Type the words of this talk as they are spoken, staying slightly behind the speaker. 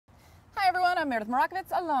everyone, I'm Meredith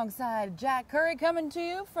Morakovitz alongside Jack Curry coming to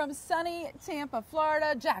you from sunny Tampa,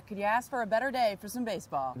 Florida. Jack, could you ask for a better day for some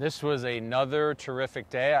baseball? This was another terrific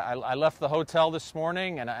day. I left the hotel this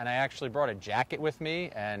morning and I actually brought a jacket with me,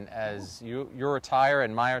 and as your attire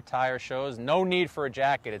and my attire shows, no need for a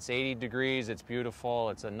jacket. It's 80 degrees, it's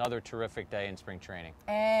beautiful, it's another terrific day in spring training.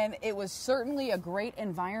 And it was certainly a great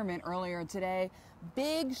environment earlier today.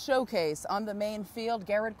 Big showcase on the main field.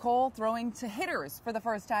 Gerrit Cole throwing to hitters for the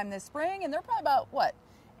first time this spring, and there are probably about, what,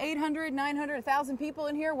 800, 900, 1,000 people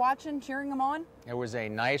in here watching, cheering them on? It was a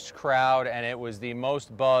nice crowd, and it was the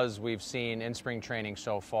most buzz we've seen in spring training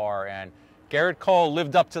so far, and Gerrit Cole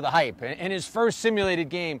lived up to the hype. In his first simulated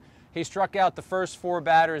game, he struck out the first 4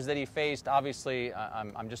 batters that he faced. Obviously,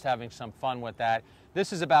 I'm just having some fun with that.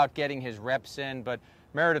 This is about getting his reps in, but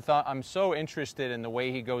Meredith, I'm so interested in the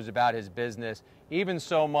way he goes about his business, even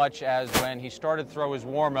so much as when he started to throw his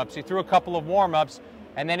warm-ups. He threw a couple of warm-ups,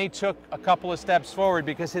 and then he took a couple of steps forward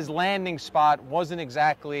because his landing spot wasn't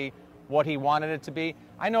exactly what he wanted it to be.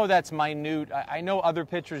 I know that's minute. I know other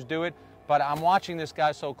pitchers do it, but I'm watching this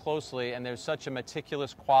guy so closely, and there's such a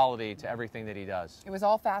meticulous quality to everything that he does. It was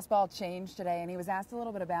all fastball change today, and he was asked a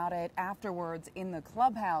little bit about it afterwards in the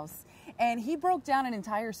clubhouse. And he broke down an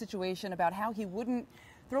entire situation about how he wouldn't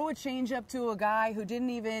throw a changeup to a guy who didn't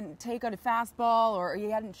even take on a fastball, or he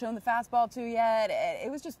hadn't shown the fastball to yet. It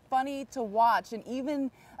was just funny to watch, and even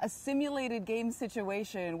a simulated game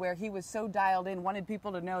situation where he was so dialed in, wanted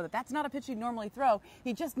people to know that that's not a pitch he'd normally throw.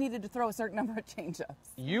 He just needed to throw a certain number of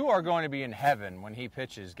changeups. You are going to be in heaven when he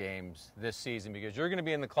pitches games this season, because you're going to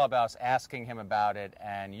be in the clubhouse asking him about it,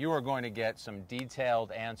 and you are going to get some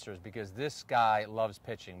detailed answers because this guy loves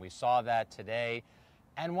pitching. We saw that today.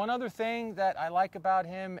 And one other thing that I like about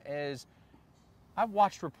him is I've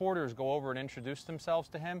watched reporters go over and introduce themselves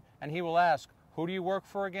to him, and he will ask, "Who do you work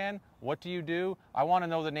for again? What do you do? I want to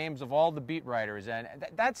know the names of all the beat writers." And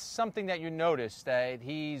that's something that you notice, that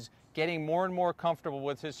he's getting more and more comfortable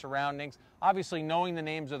with his surroundings. Obviously, knowing the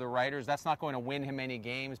names of the writers, that's not going to win him any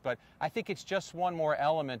games, but I think it's just one more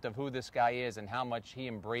element of who this guy is and how much he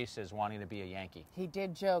embraces wanting to be a Yankee. He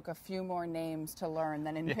did joke a few more names to learn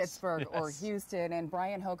than in Pittsburgh or Houston, and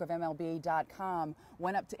Brian Hoke of MLB.com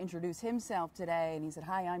went up to introduce himself today, and he said,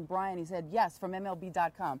 "Hi, I'm Brian." He said, "Yes, from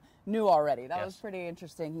MLB.com." Knew already. That was pretty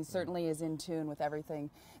interesting. He certainly is in tune with everything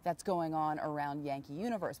that's going on around Yankee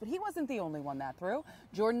universe. But he wasn't the only one that threw.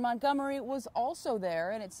 Jordan Montgomery was also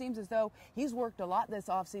there, and it seems as though he's worked a lot this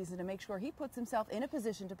offseason to make sure he puts himself in a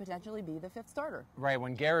position to potentially be the 5th starter. Right.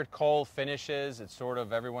 When Gerrit Cole finishes, it's sort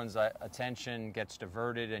of everyone's attention gets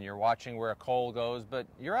diverted, and you're watching where Cole goes. But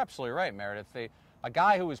you're absolutely right, Meredith. A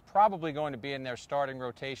guy who was probably going to be in their starting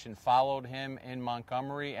rotation followed him in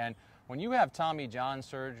Montgomery, and when you have Tommy John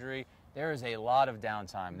surgery, there is a lot of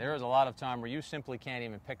downtime. There is a lot of time where you simply can't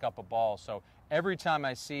even pick up a ball. So every time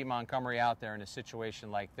I see Montgomery out there in a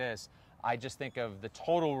situation like this, I just think of the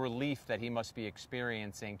total relief that he must be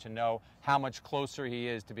experiencing to know how much closer he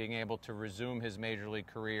is to being able to resume his major league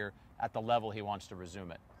career at the level he wants to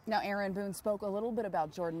resume it. Now, Aaron Boone spoke a little bit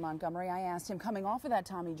about Jordan Montgomery. I asked him, coming off of that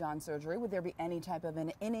Tommy John surgery, would there be any type of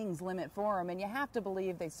an innings limit for him? And you have to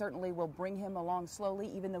believe they certainly will bring him along slowly,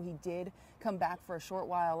 even though he did come back for a short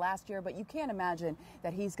while last year. But you can't imagine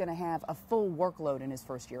that he's going to have a full workload in his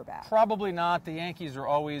first year back. Probably not. The Yankees are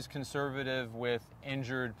always conservative with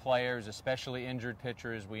injured players, especially injured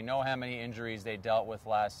pitchers. We know how many injuries they dealt with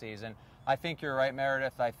last season. I think you're right,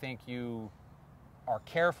 Meredith. I think you are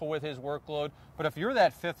careful with his workload, but if you're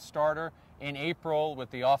that 5th starter in April with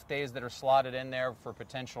the off days that are slotted in there for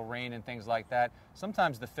potential rain and things like that,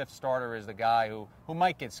 sometimes the 5th starter is the guy who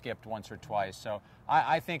might get skipped once or twice. So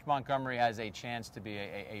I think Montgomery has a chance to be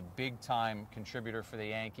a big-time contributor for the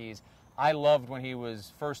Yankees. I loved when he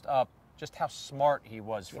was first up just how smart he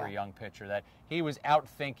was for a young pitcher, that he was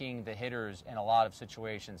outthinking the hitters in a lot of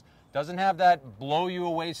situations. Doesn't have that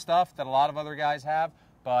blow-you-away stuff that a lot of other guys have,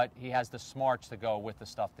 but he has the smarts to go with the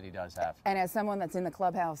stuff that he does have. And as someone that's in the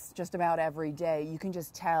clubhouse just about every day, you can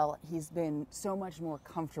just tell he's been so much more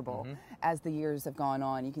comfortable as the years have gone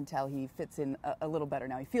on. You can tell he fits in a little better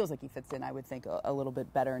now. He feels like he fits in, I would think, a little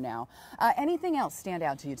bit better now. Anything else stand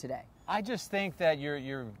out to you today? I just think that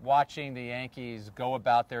you're watching the Yankees go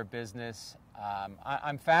about their business.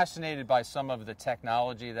 I'm fascinated by some of the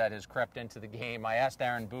technology that has crept into the game. I asked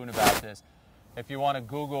Aaron Boone about this. If you want to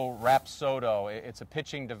Google Rapsodo, it's a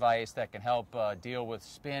pitching device that can help deal with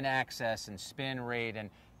spin access and spin rate,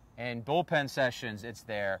 and bullpen sessions, it's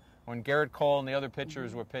there. When Gerrit Cole and the other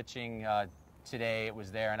pitchers were pitching today it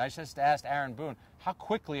was there. And I just asked Aaron Boone, how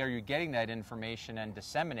quickly are you getting that information and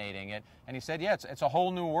disseminating it? And he said, yeah, it's a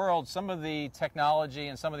whole new world. Some of the technology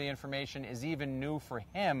and some of the information is even new for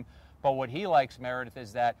him. But what he likes, Meredith,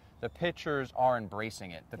 is that the pitchers are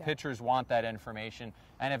embracing it. The pitchers want that information.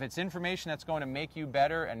 And if it's information that's going to make you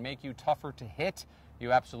better and make you tougher to hit,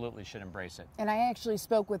 you absolutely should embrace it. And I actually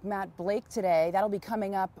spoke with Matt Blake today. That'll be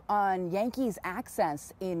coming up on Yankees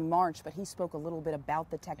Access in March, but he spoke a little bit about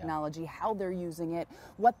the technology, how they're using it,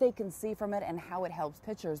 what they can see from it, and how it helps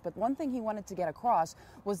pitchers. But one thing he wanted to get across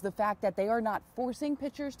was the fact that they are not forcing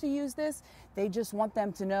pitchers to use this. They just want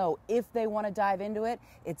them to know if they want to dive into it,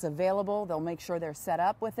 it's available. They'll make sure they're set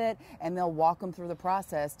up with it, and they'll walk them through the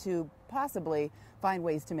process to possibly find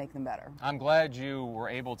ways to make them better. I'm glad you were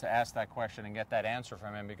able to ask that question and get that answer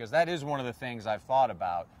from him, because that is one of the things I've thought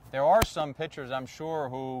about. There are some pitchers, I'm sure,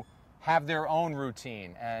 who have their own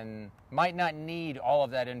routine and might not need all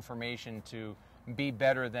of that information to be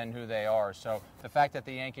better than who they are. So the fact that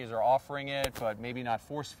the Yankees are offering it, but maybe not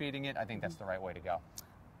force-feeding it, I think that's the right way to go.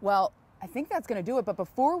 Well, I think that's going to do it. But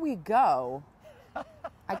before we go,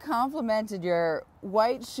 I complimented your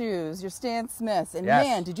white shoes, your Stan Smiths, and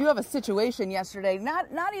man, did you have a situation yesterday, not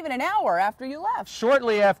even an hour after you left.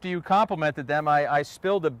 Shortly after you complimented them, I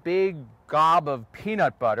spilled a big gob of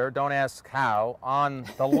peanut butter, don't ask how, on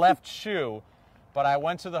the left shoe. But I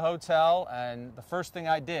went to the hotel, and the first thing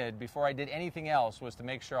I did before I did anything else was to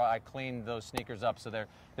make sure I cleaned those sneakers up so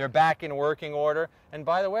they're back in working order. And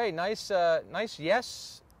by the way, nice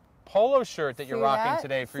Yes polo shirt that you're rocking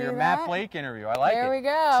today for your Matt Blake interview. I like it. There we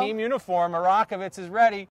go. Team uniform, Arakovitz is ready.